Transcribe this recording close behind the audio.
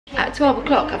at 12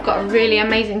 o'clock I've got a really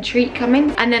amazing treat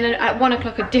coming, and then at 1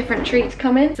 o'clock a different treat's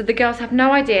coming. So the girls have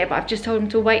no idea, but I've just told them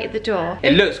to wait at the door.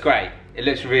 It looks great. It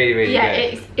looks really, really good.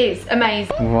 Yeah, it's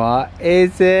amazing. What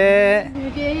is it?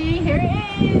 Okay, here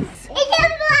it is. It's a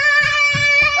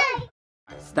fly!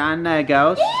 Stand there,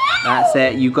 girls. That's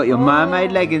it. You've got your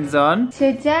mermaid leggings on.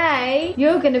 Today,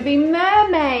 you're gonna be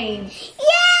mermaids.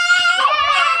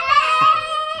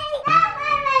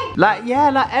 Like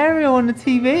Ariel on the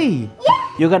TV. Yeah.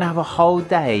 You're gonna have a whole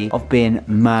day of being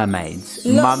mermaids.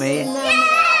 Mummy.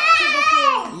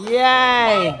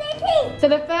 Yay! So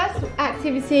the first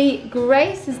activity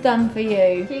Grace has done for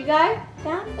you. Here you go.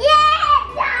 Down.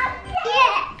 Yeah!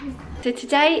 So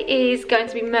today is going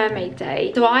to be mermaid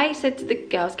day. So I said to the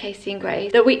girls, Casey and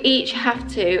Grace, that we each have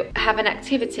to have an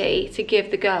activity to give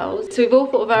the girls. So we've all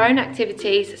thought of our own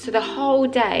activities. So the whole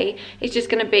day is just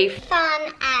going to be Fun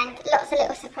and lots of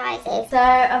little surprises. So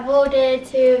I've ordered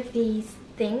 2 of these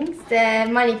things, the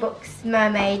money box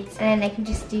mermaids, and then they can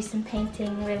just do some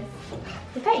painting with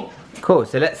the paint. Cool,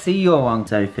 so let's see your one,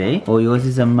 Sophie. Oh, yours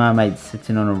is a mermaid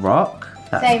sitting on a rock.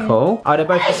 That's Same. cool. Oh, they're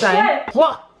both the same.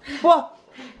 What? What?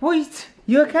 What?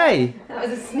 You okay? That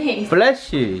was a sneeze.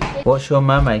 Bless you. What's your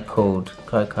mermaid called,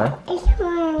 Coco? It's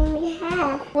from your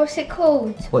hair. What's it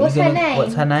called? What What's you her gonna- name?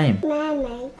 What's her name?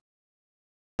 Mermaid.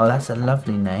 Oh, that's a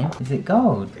lovely name. Is it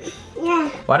gold? Yeah.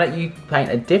 Why don't you paint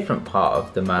a different part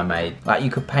of the mermaid? Like you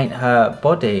could paint her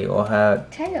body or her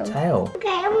Tail. tail. Okay,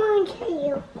 I'm going to tell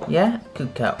you. Yeah?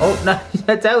 Good girl. Oh, no,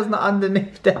 her tail's not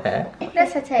underneath there.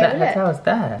 That's her tail, Her look. tail's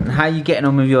there. And how are you getting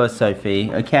on with yours,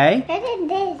 Sophie? Okay? I did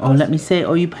this. Oh, let me see.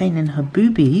 Oh, you painting her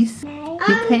boobies? I'm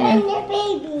painting- painting the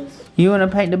babies. You want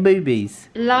to paint the boobies?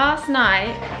 Last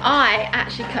night, I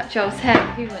actually cut Joel's hair.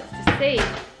 Who wants to see?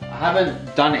 I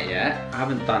haven't done it yet. I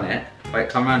haven't done it. Wait,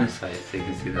 come around this way so you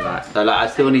can see the light. So like, I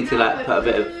still need to like put a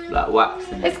bit of like wax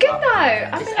in it. It's good though. I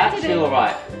It's think I did actually it.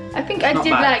 alright. I think I not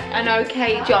did bad. like an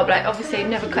okay job. Like obviously, I've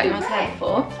never cut anyone's hair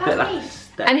before. A bit like a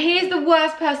step. And he is the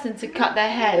worst person to cut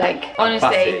their hair. Like honestly,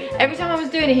 Fussy. every time I was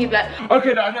doing it, he'd be like,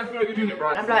 Okay, no, I don't feel like you're doing it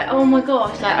right. I'm like, oh my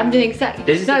gosh, like I'm doing exactly.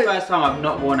 This is no, the first time I've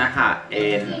not worn a hat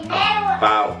in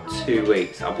about 2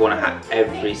 weeks. I've worn a hat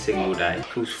every single day.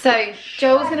 So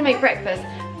Joel's gonna make breakfast,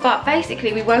 but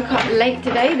basically we woke up late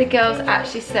today. The girls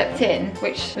actually slept in,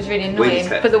 which was really annoying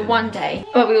slept for the in. one day.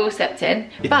 Well, we all slept in,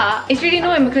 but it's really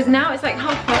annoying because now it's like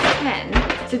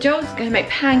 10:30. So Joel's gonna make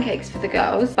pancakes for the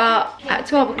girls, but at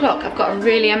 12 o'clock I've got a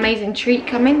really amazing treat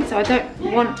coming, so I don't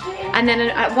want, and then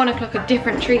at 1 o'clock a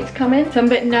different treat's coming, so I'm a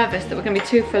bit nervous that we're gonna be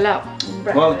too full up.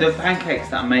 Well, the pancakes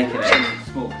that I'm making are gonna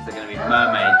be small because they're going to be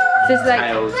mermaid So it's like-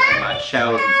 tails and like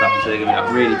shells and stuff, so they're going to be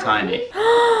like really tiny.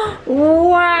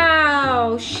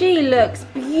 Wow, she looks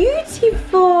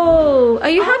beautiful. Are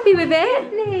you happy with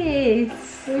it? Please.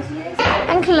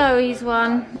 And Chloe's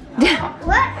one.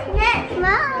 What's next,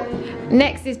 Mom?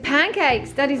 Next is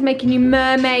pancakes. Daddy's making you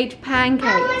mermaid pancakes.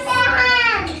 My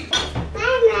mermaid.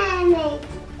 My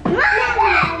mermaid.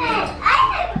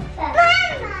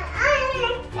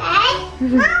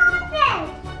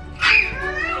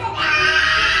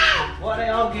 What are they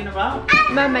arguing about?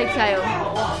 Mermaid tail.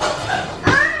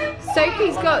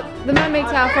 Sophie's got the mermaid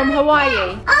tail from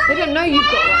Hawaii. They don't know you've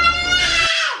got one.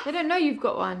 They don't know you've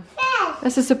got one.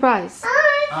 That's a surprise.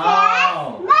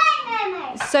 Oh.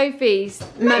 Sophie's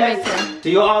mermaid tail. So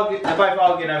you're they're both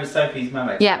arguing over Sophie's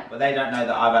mermaid. Yeah. But they don't know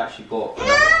that I've actually bought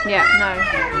another. Yeah, no.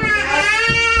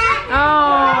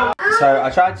 Oh. So I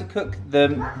tried to cook the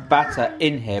batter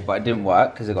in here, but it didn't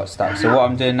work because it got stuck. So what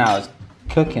I'm doing now is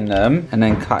cooking them and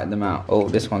then cutting them out. Oh,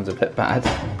 this one's a bit bad.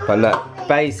 But look,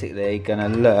 basically gonna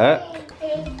look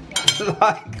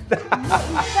like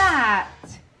that.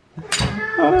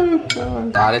 Oh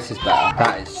god. Ah, this is better.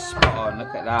 That is spot on.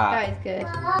 Look at that. That is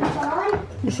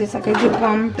good. This is like a good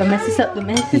one. Don't mess this up, don't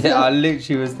mess this Yeah, up. I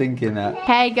literally was thinking that.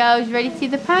 Hey girls, ready to see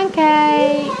the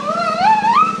pancake?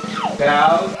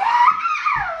 Girls,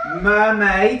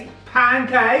 mermaid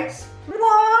pancakes.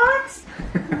 What?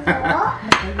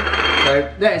 So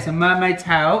there's a mermaid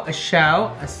tail, a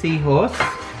shell, a seahorse.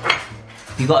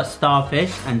 You got a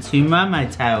starfish and 2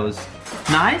 mermaid tails.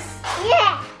 Nice?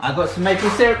 Yeah. I got some maple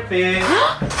syrup for you.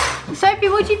 Sophie,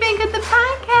 what do you think of the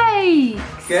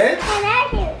pancakes? Good? Can I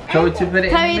do? Shall we to put it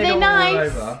Chloe, in the they middle nice? or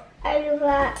over?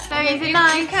 Over. Chloe, is it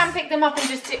nice? You can pick them up and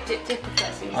just dip the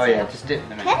first. Oh yeah, just dip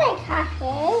them in. Can I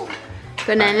touch it?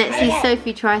 But then let's see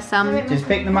Sophie try some. Just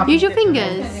pick them up. Use and your dip them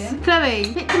in. fingers.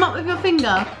 Chloe, pick them up with your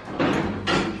finger.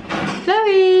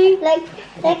 Chloe. Look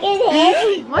at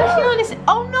this. Why is she on this?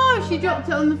 Oh no, she dropped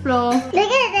it on the floor. Look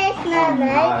at this,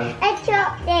 mermaid. I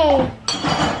chopped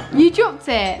it. You dropped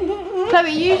it.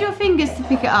 Chloe, use your fingers to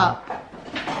pick it up.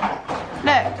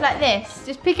 Look, like this.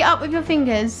 Just pick it up with your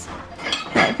fingers.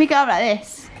 Look, pick it up like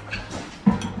this.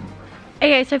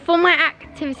 Okay, so for my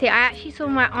activity, I actually saw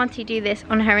my auntie do this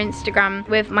on her Instagram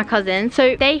with my cousin.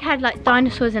 So they had like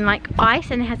dinosaurs and like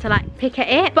ice and they had to like pick at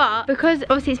it. But because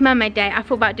obviously it's mermaid day, I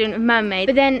thought about doing it with mermaid.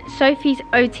 But then Sophie's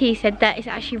OT said that it's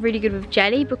actually really good with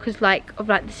jelly because like of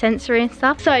like the sensory and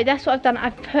stuff. So that's what I've done.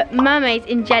 I've put mermaids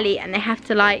in jelly and they have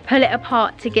to like pull it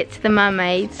apart to get to the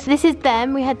mermaids. This is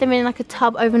them. We had them in like a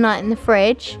tub overnight in the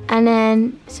fridge. And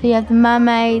then, so you have the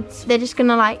mermaids. They're just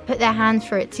gonna like put their hands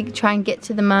through it to try and get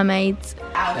to the mermaids.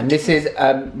 And this is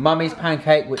Mummy's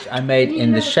pancake, which I made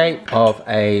in the shape of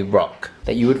a rock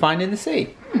that you would find in the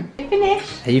sea. You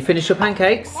finished? Have you finished your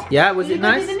pancakes? Yeah, was it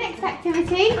nice? Do the next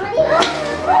activity.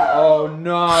 Oh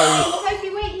no! Sophie,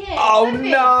 wait here. Oh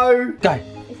Sophie. no! Go!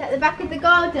 It's at the back of the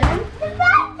garden.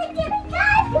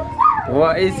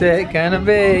 What is it gonna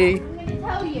be? I'm gonna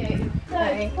tell you.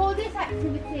 So, for this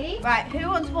activity, right, who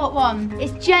wants what one?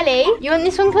 It's jelly. You want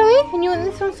this one, Chloe? And you want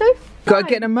this one, Sophie? Gotta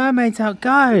get the mermaids out,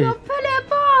 go! Pull it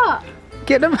apart.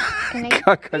 Get them.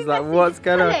 Coco's like, what's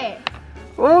going on? It.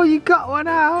 Oh, you got one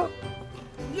out.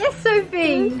 Yes,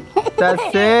 Sophie. That's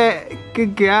it.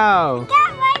 Good girl.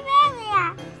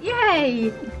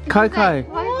 Yay. Coco.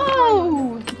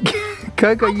 Whoa.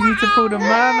 Coco, you need to pull the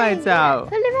mermaids out.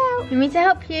 Pull them out. You need to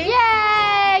help you?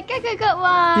 Yay. Coco got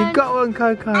one. You got one,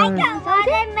 Coco. I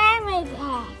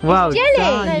Well jelly.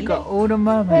 done. You got all the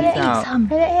mermaids out.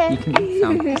 Put it here. You can eat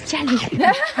some. It's jelly.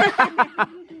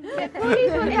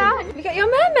 You got your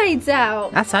mermaids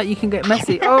out. That's how you can get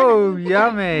messy. Oh,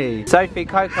 yummy. Sophie,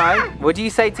 Coco, what do you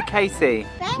say to Casey?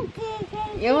 Thank you.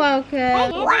 You're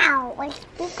welcome. Wow, it's a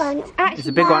big one. It's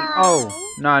a big one. Oh,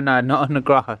 no, not on the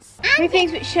grass. Who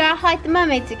thinks, should I hide the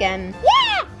mermaids again?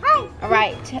 Yeah. Hi.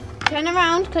 Alright, turn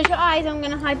around, close your eyes, I'm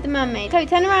going to hide the mermaid. Chloe,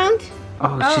 turn around.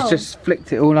 Oh, she's just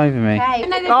flicked it all over me. Okay.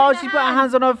 Oh, she's put her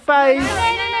hands on her face.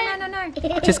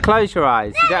 No. Just close your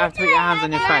eyes. You don't have to put your hands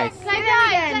on your face. Close your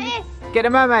eyes like this. Get the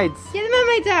mermaids. Get the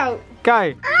mermaids out. Go.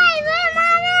 I will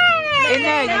In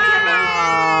there.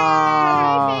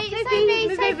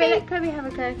 Sophie, let Chloe have a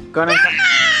go. Go on and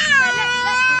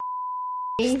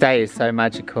Stay is so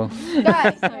magical.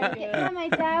 Get the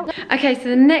mermaids out. Okay, so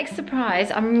the next surprise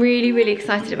I'm really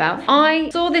excited about. I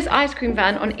saw this ice cream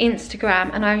van on Instagram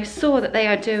and I saw that they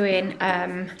are doing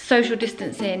social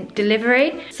distancing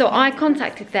delivery. So I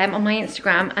contacted them on my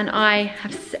Instagram and I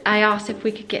asked if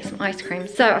we could get some ice cream.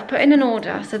 So I've put in an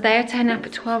order. So they are turning up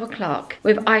at 12 o'clock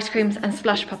with ice creams and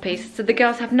slush puppies. So the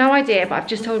girls have no idea, but I've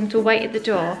just told them to wait at the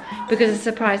door because a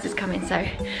surprise is coming. So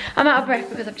I'm out of breath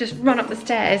because I've just run up the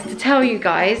stairs to tell you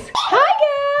guys. Hi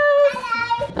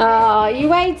girls! Oh, you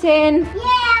waiting? Yeah,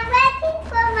 I'm waiting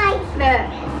for my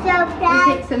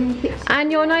surprise.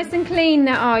 And you're nice and clean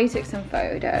now. Oh, you took some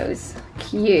photos.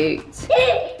 Cute.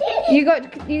 You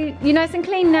nice and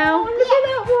clean now? Look at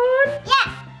that one.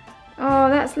 Yeah. Oh,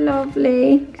 that's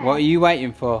lovely. What are you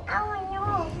waiting for? I want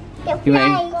to know. You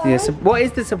waiting? Yes. What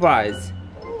is the surprise?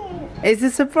 It's a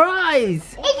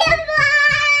surprise. It's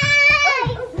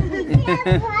a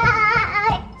surprise.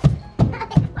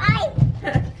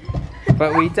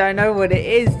 But we don't know what it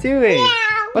is, do we?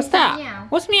 Meow. What's that? Meow.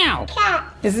 What's meow? Cat.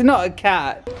 This is not a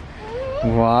cat.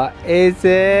 What is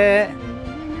it?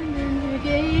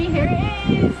 Okay, here it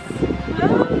is.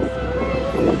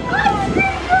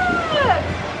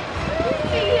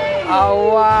 Oh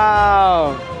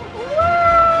wow!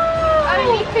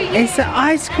 Only for you. It's an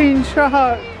ice cream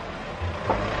truck.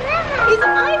 It's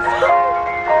ice cream.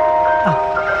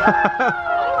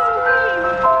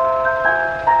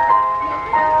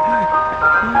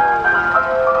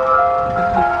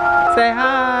 Say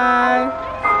hi.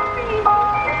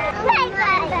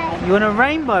 You want a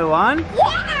rainbow one?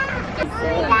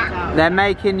 Yeah. They're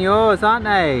making yours, aren't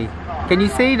they? Can you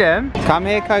see them? Come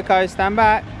here, Coco. Stand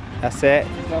back. That's it.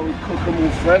 So we cook them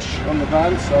all fresh on the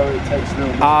van, so it takes a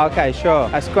little bit. Oh, okay, sure.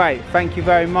 That's great. Thank you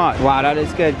very much. Wow, that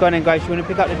looks good. Go on then, Grace. You want to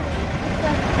pick up the... We've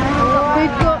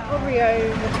got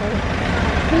Oreo.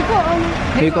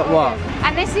 Who got what?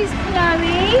 And this is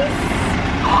Chloe's.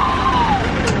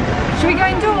 Should we go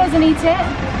indoors and eat it?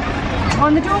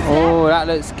 On the doorstep? Oh, that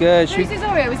looks good. Should Whose we... is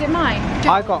Oreo? Is it mine?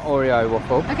 I got Oreo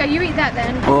waffle. Okay, you eat that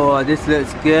then. Oh, this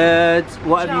looks good.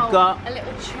 What have you got? A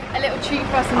little treat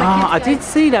for us and the Oh, kids. I did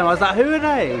see them. I was like, who are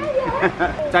they?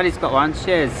 Daddy's got one.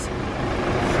 Cheers.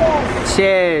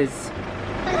 Cheers.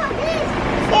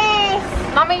 Yes.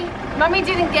 Mummy, Mummy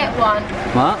didn't get one.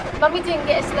 What? Mummy didn't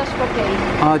get a slush puppy.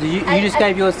 Oh, did you just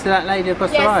gave yours to that lady across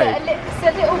the road?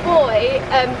 So a little boy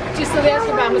just saw the ice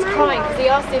cream man was crying because he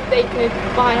asked if they could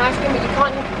buy an ice cream, but you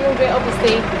can't order it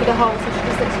obviously for the whole social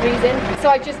distance reason. So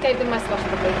I just gave them my slush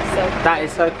puppy. So that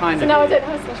is so kind of you. No, I don't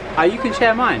have a slush puppy. Oh, you can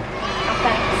share mine. Oh,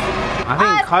 thanks. I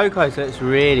think Coco's looks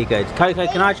really good. Coco,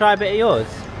 can I try a bit of yours?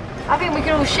 I think we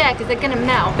can all share because they're gonna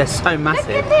melt. They're so massive.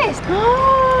 Look at this.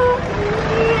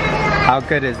 How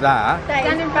good is that?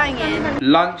 Standing banging.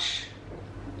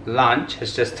 Lunch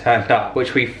has just turned up,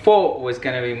 which we thought was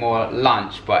going to be more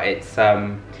lunch, but it's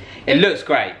it looks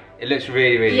great. It looks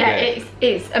really good. Yeah,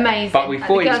 it's amazing. But we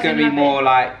thought it was going to be more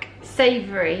like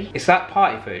savoury. It's like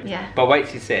party food. Yeah. But wait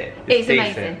till you see it. It's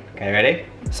decent. amazing. Okay, ready?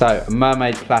 So, a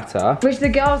mermaid platter. Which the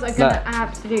girls are going to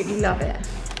absolutely love it.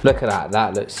 Look at that.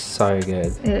 That looks so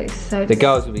good. It looks so The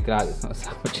girls will be glad it's not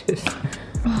sandwiches.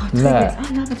 Oh, twiglets.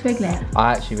 I love a twiglet.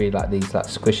 I actually really like these like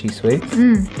squishy sweets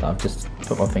that I've just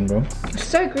put my finger on. It's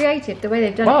so creative the way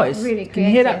they've done it. It's really creative. Can you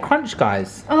hear that crunch,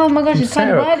 guys? Oh my gosh, it's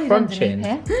kind of Sarah wild crunching.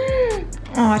 underneath here.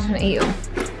 Oh, I just want to eat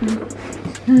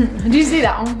them. Did you see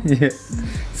that one? Yeah.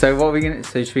 So what are we gonna?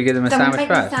 So should we give them a sandwich first?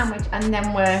 We'll make a sandwich and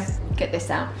then we'll get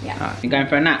this out. Yeah. Right, you going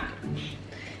for a nap?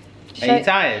 Are you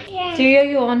tired? Yeah. Do you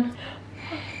yawn?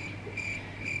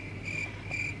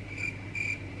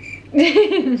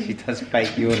 She does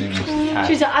fake yawning when she's tired.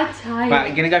 She's like, I'm tired. Right,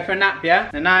 you're gonna go for a nap,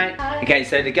 yeah? Good night. Okay,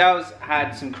 so the girls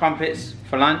had some crumpets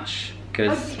for lunch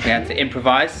because we had to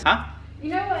improvise. Huh? You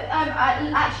know what?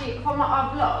 Actually, from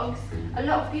our vlogs, a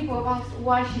lot of people have asked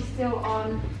why she's still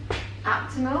on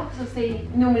Aptamilk. So see,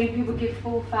 normally people give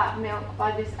full fat milk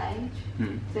by this age.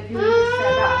 So if you want to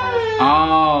say about her.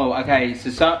 Oh, okay.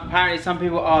 So apparently some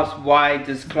people ask why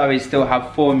does Chloe still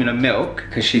have formula milk?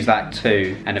 Because she's like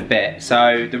 2 and a bit.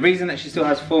 So the reason that she still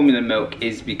has formula milk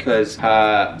is because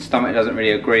her stomach doesn't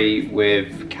really agree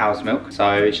with cow's milk.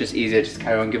 So it's just easier to just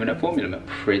carry on giving her formula milk.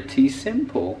 Pretty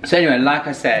simple. So anyway, like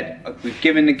I said, we've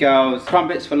given the girls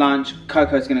crumpets for lunch.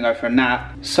 Coco's gonna go for a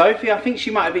nap. Sophie, I think she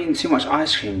might have eaten too much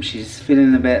ice cream. She's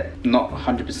feeling a bit not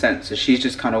 100%. So she's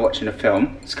just kind of watching a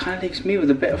film. This kind of leaves me with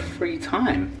a bit of free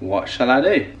time. What shall I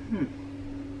do?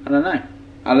 I don't know.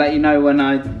 I'll let you know when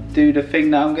I do the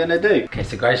thing that I'm gonna do. Okay,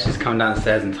 so Grace just come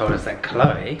downstairs and told us that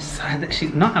Chloe decided that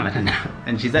she's not having a nap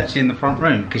and she's actually in the front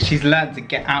room because she's learned to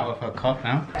get out of her cot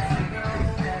now.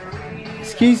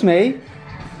 Excuse me?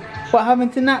 What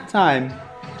happened to nap time?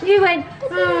 You went,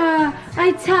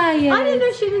 I'm tired. I didn't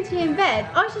know she was meant to be in bed.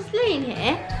 I was just laying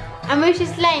here and we were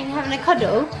just laying having a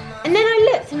cuddle. And then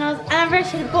I looked and I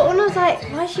realised she had a bottle and I was like,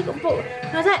 why has she got a bottle?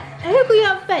 And I was like, who got you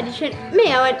out of bed? And she went,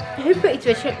 me. I went, who put you to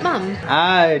bed? She went, Mum.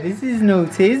 Oh, this is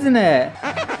naughty, isn't it?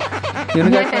 You wanna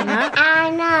go for a nap?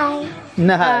 No.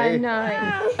 No.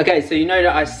 No. Okay, so you know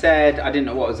that I said I didn't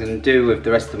know what I was gonna do with the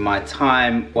rest of my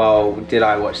time. Well, did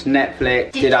I watch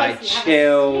Netflix? Did I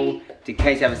chill? Did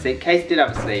Casey have a sleep? Casey did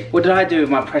have a sleep. What did I do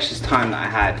with my precious time that I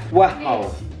had?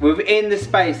 Wow. Within the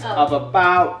space of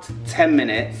about 10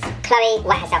 minutes. Chloe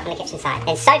wet herself on the kitchen side.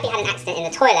 Then Sophie had an accident in the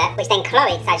toilet, which then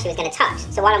Chloe decided she was going to touch.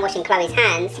 So while I'm washing Chloe's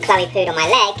hands, Chloe pooed on my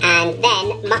leg, and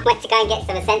then Mum went to go and get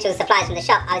some essential supplies from the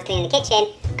shop. I was cleaning the kitchen,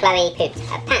 Chloe pooped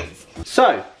her pants.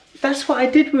 So, that's what I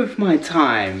did with my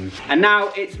time. And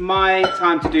now it's my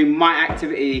time to do my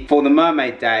activity for the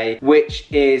mermaid day, which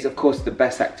is of course the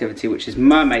best activity, which is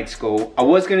mermaid school. I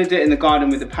was gonna do it in the garden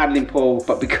with the paddling pool,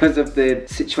 but because of the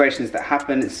situations that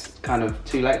happen, it's kind of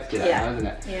too late to do that now, isn't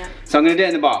it? Yeah. So I'm gonna do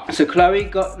it in the bath. So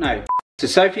So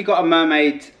Sophie got a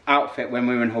mermaid outfit when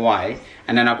we were in Hawaii,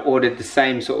 and then I've ordered the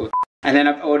same sort of, and then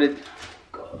I've ordered,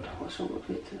 God, what's wrong with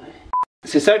it today?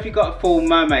 So Sophie got a full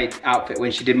mermaid outfit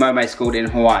when she did mermaid school in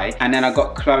Hawaii, and then I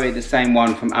got Chloe the same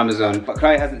one from Amazon, but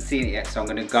Chloe hasn't seen it yet, so I'm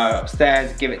gonna go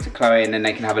upstairs, give it to Chloe, and then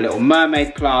they can have a little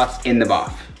mermaid class in the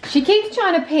bath. She keeps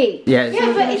trying to pee. Yeah,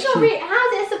 But it's not really,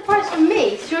 how's it a surprise for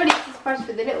me? Surely it's a surprise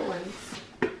for the little ones.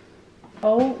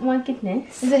 Oh my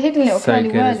goodness. There's a hidden little So curly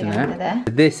good, whirly isn't under it? there.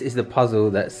 This is the puzzle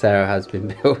that Sarah has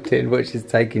been building, which has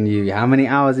taken you, how many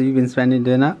hours have you been spending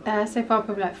doing that? So far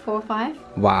probably like 4 or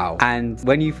 5. Wow. And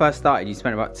when you first started, you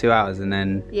spent about 2 hours, and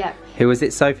then Yeah. who was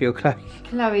it, Sophie or Chloe?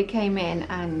 Chloe came in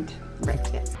and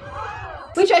wrecked it.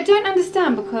 Which I don't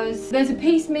understand because there's a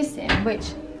piece missing,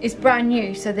 which is brand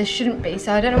new, so there shouldn't be.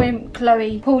 So I don't know when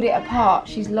Chloe pulled it apart,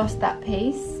 she's lost that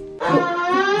piece.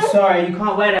 Sorry, you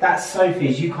can't wear that. That's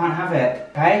Sophie's, you can't have it,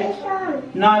 okay?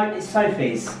 No, it's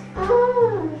Sophie's.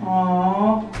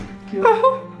 Aww. You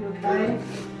okay?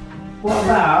 What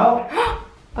about?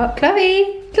 Oh,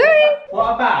 Chloe! Chloe!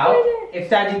 What about if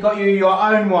Daddy got you your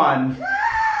own one?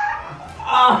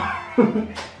 Oh.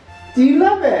 Do you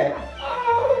love it?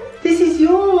 This is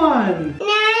your one.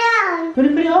 No. Put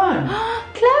it on.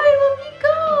 Chloe will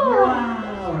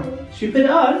Wow. Should we put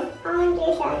it on?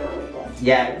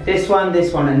 Yeah, this one, and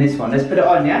this one. Let's put it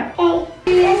on, yeah?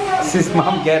 This is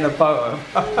Mum getting a photo.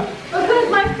 Because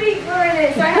my feet were in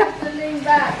it, so I have to lean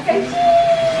back.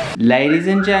 Okay. Ladies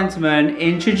and gentlemen,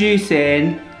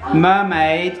 introducing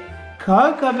Mermaid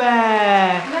Coco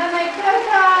Bear. Mermaid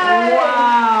Coco.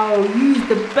 Wow, you're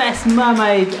the best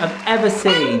mermaid I've ever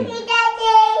seen.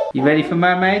 You ready for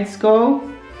mermaid school?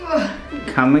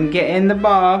 Come and get in the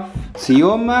bath. So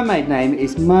your mermaid name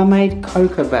is Mermaid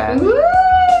Coco Bear. Woo!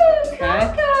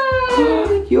 Okay.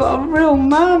 Coco! You're a real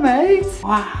mermaid.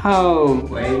 Wow.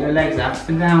 Wave your legs up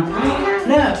and down.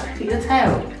 Look, at your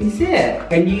tail. Can you see it?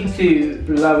 Can you do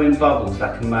blowing bubbles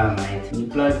like a mermaid? Can you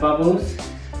blow bubbles?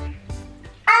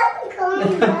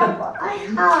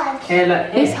 Here, look, here.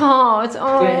 It's hard. Do it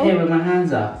Oh. here with my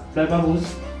hands up. Blow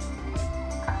bubbles.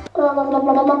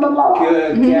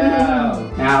 Good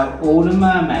girl. Now all the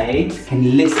mermaids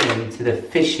can listen to the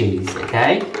fishies,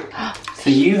 okay? So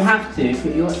you have to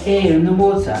put your ear in the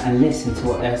water and listen to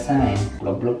what they're saying.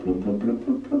 Blah, blah, blah, blah, blah,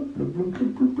 blah, blah, blah, blah,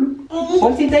 blah, blah.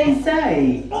 What did they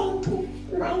say? Oh,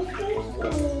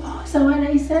 so what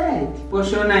they said?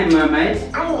 What's your name, mermaid?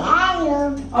 Oh,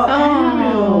 Ariel.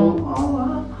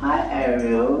 Oh, hi,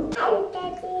 Ariel.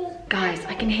 Guys,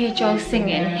 I can hear Joel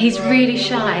singing. He's really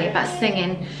shy about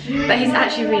singing, but he's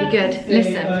actually really good.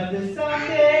 Listen.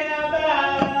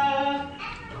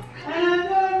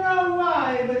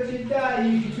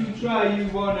 You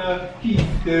wanna keep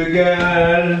the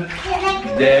girl.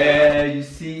 There you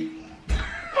see.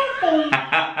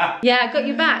 Yeah, I got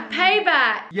you back.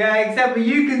 Payback. Yeah, except for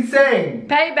you can sing.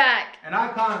 Payback. And I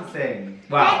can't sing.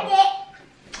 Well,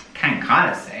 can kind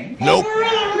of sing. Nope.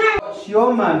 What's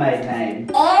your mermaid name?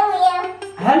 Ariel.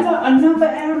 Hello, another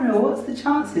Ariel. What's the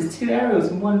chances? 2 Ariels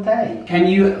in one day. Can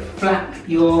you flap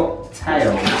your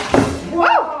tail?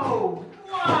 Whoa!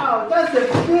 Wow, that's a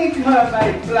big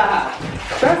mermaid flap.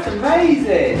 That's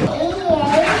amazing.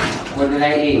 What do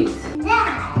they eat?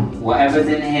 Whatever's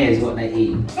in here is what they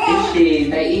eat. Fishies,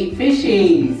 they eat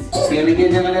fishies. So you're gonna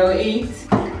give them a little eat?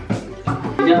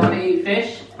 You don't want to eat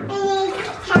fish?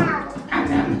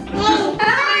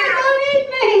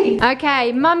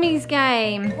 Okay, Mummy's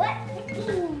game.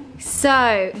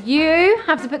 So, you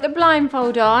have to put the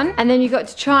blindfold on, and then you got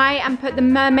to try and put the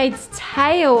mermaid's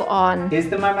tail on. Here's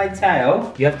the mermaid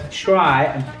tail. You have to try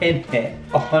and pin it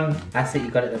on. That's it, you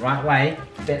got it the right way.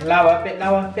 Bit lower, bit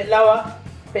lower, bit lower,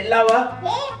 bit lower.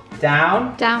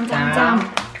 Down. Down, down,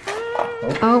 down.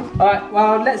 Oh. Alright,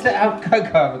 well, let's let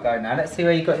Coco have a go now. Let's see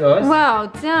where you got yours. Well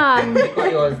done. You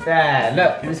got yours there.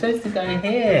 Look, you're supposed to go in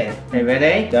here. Okay,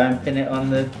 ready? Don't pin it on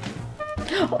the...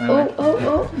 Oh, oh,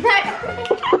 oh.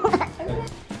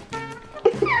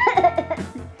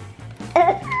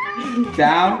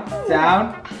 Down,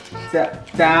 down,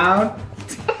 down.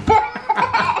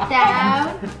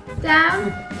 Down,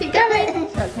 down. Keep going.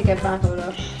 Take a blindfold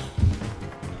off.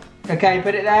 Okay,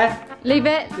 put it there. Leave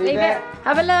it, leave it.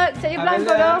 Have a look, take your Have a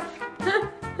blindfold look. off.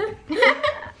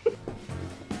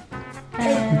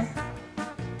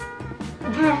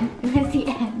 Where's the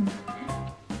end?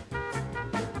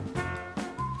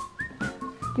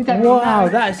 Wow,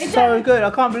 that is so good. I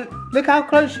can't believe... Look how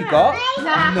close you got.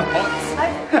 Nah. Not.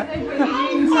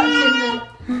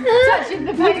 Touching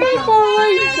the paper. Look how far away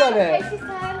you got it.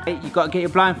 Hey, you got to get your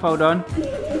blindfold on.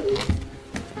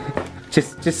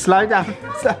 Just slow down.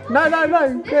 No, no,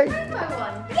 no. Quick.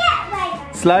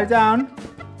 Slow down.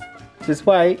 Just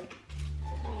wait.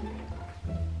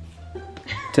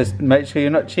 Just make sure you're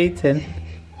not cheating.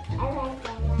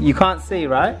 You can't see,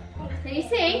 right? Can you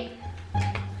see?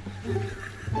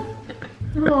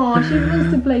 Oh, she wants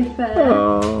to play fair.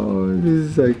 Oh, this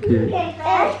is so cute. Why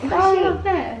is she not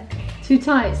fair? Too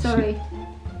tight, sorry.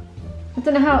 I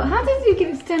don't know how did you get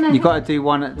it to turn out? You got to do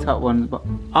one at the top, one at the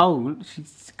bottom. Oh, she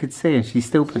could see and she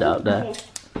still put it up there.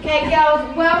 Okay,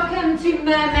 girls, welcome to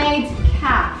Mermaid's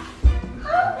Calf.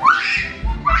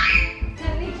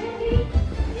 Gently, gently.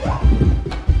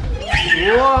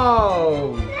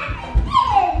 Whoa!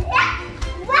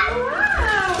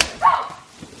 Wow!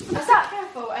 That's that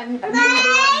careful and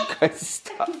It's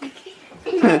stuck.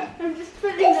 I'm just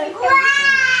putting it. Wow!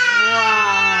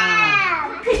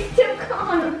 I still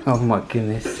can't. Oh my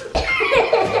goodness.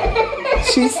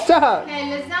 She's stuck. Okay,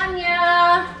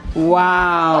 lasagna.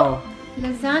 Wow.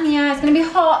 Lasagna. It's gonna be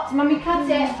hot. Mummy, cut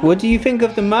it. What do you think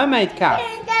of the mermaid cap?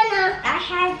 I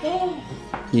have this.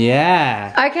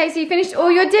 Yeah. Okay, so you finished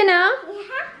all your dinner.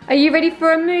 Are you ready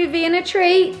for a movie and a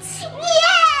treat?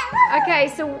 Yeah. Okay,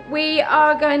 so we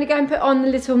are going to go and put on the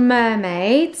Little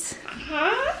Mermaid.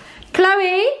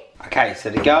 Chloe. Okay, so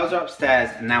the girls are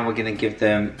upstairs and now we're going to give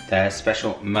them their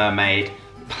special mermaid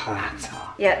platter.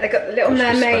 Yeah, they got the Little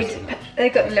Mermaid. They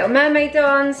got the Little Mermaid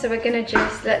on, so we're gonna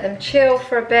just let them chill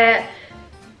for a bit.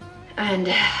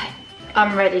 And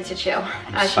I'm ready to chill.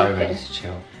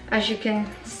 As you can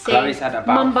see. Chloe's had Mum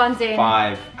about buns in.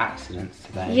 5 accidents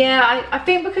today. Yeah, I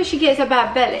think because she gets a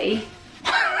bad belly.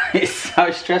 It's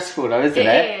so stressful though, isn't it?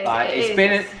 It is, Like, it it's is.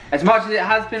 been, as much as it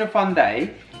has been a fun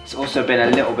day, it's also been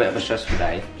a little bit of a stressful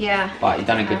day. Yeah. But you've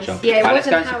done a good job. Yeah, it Right, let's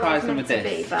wasn't go and how it surprise was them meant with to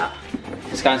this. be, but...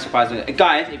 Let's go and surprise them.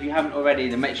 Guys, if you haven't already,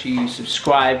 then make sure you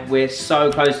subscribe. We're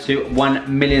so close to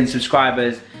 1 million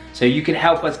subscribers. So you can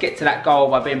help us get to that goal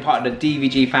by being part of the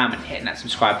DVG fam and hitting that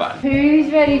subscribe button.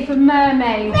 Who's ready for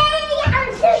mermaid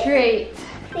treat?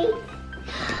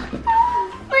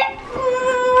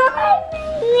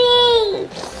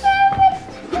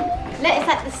 Look, it's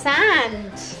like the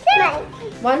sand.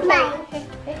 One plate.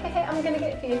 Hey, I'm gonna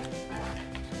get it for you.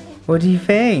 What do you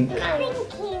think? Thank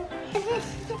you.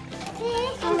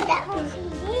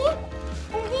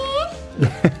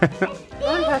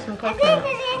 One person coconut.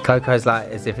 Coco's like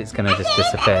as if it's gonna just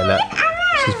disappear. Look,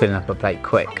 she's filling up a plate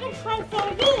quick.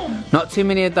 Not too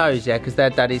many of those, yeah, because they're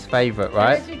Daddy's favourite,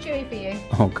 right? This is chewy for you.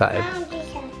 Okay.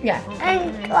 Yeah.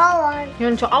 You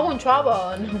want to try? I want to try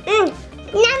one.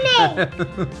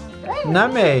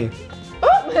 Nummy.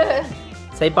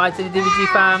 Say bye to the DVG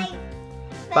fam.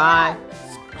 Bye.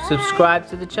 Subscribe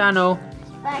to the channel.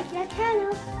 Subscribe to the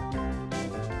channel.